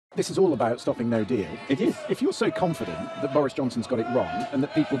This is all about stopping no deal. It is. If you're so confident that Boris Johnson's got it wrong and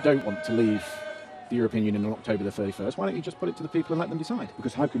that people don't want to leave the European Union on October the 31st, why don't you just put it to the people and let them decide?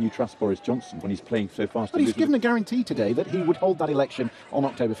 Because how can you trust Boris Johnson when he's playing so fast? But he's given a guarantee today that he would hold that election on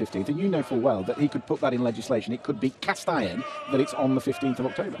October 15th, and you know full well that he could put that in legislation. It could be cast iron that it's on the 15th of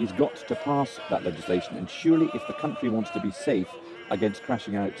October. He's got to pass that legislation, and surely if the country wants to be safe against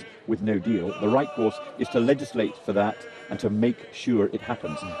crashing out with no deal, the right course is to legislate for that and to make sure it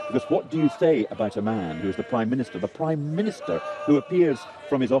happens. Because what do you say about a man who is the Prime Minister who appears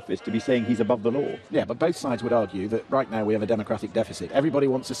from his office to be saying he's above the law? Yeah, but both sides would argue that right now we have a democratic deficit. Everybody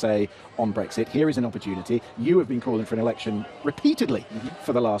wants to say on Brexit, here is an opportunity. You have been calling for an election repeatedly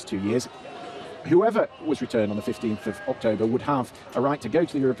for the last 2 years. Whoever was returned on the 15th of October would have a right to go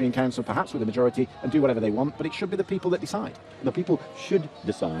to the European Council, perhaps with a majority, and do whatever they want, but it should be the people that decide. The people should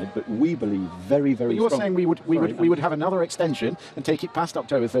decide, but we believe very, very strongly. You're saying we would have another extension and take it past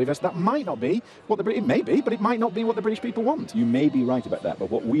October 31st. That might not be what it may be, but it might not be what the British people want. You may be right about that, but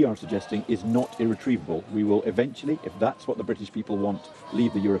what we are suggesting is not irretrievable. We will eventually, if that's what the British people want,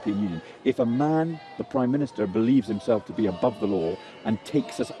 leave the European Union. If a man, the Prime Minister, believes himself to be above the law and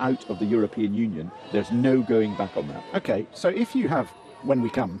takes us out of the European Union, there's no going back on that. Okay, so if you have, when we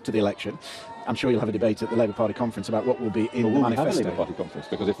come to the election, I'm sure you'll have a debate at the Labour Party conference about what will be in the manifesto. Have a Labour Party conference,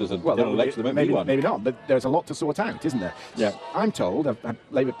 because if there's a general election, there won't be one. Maybe not, but there's a lot to sort out, isn't there? Yeah. I'm told, I've had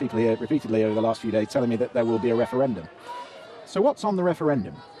Labour people here repeatedly over the last few days telling me that there will be a referendum. So what's on the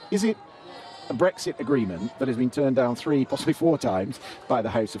referendum? Is it a Brexit agreement that has been turned down 3, possibly 4 times by the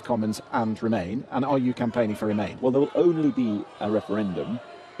House of Commons and Remain? And are you campaigning for Remain? Well, there will only be a referendum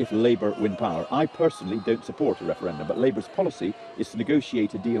if Labour win power. I personally don't support a referendum, but Labour's policy is to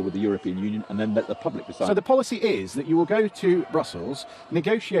negotiate a deal with the European Union and then let the public decide. So the policy is that you will go to Brussels,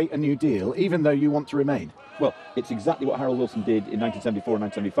 negotiate a new deal, even though you want to remain? Well, it's exactly what Harold Wilson did in 1974 and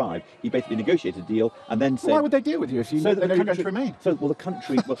 1975. He basically negotiated a deal and then said... Well, why would they deal with you if you know you're going to remain? Well,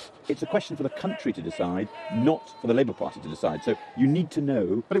 it's a question for the country to decide, not for the Labour Party to decide. So you need to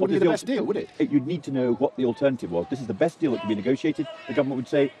know... But it wouldn't be the best deal, would it? You'd need to know what the alternative was. This is the best deal that can be negotiated. The government would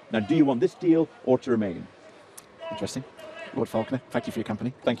say, now, do you want this deal or to remain? Interesting. Lord Falconer, thank you for your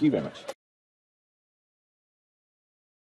company. Thank you very much.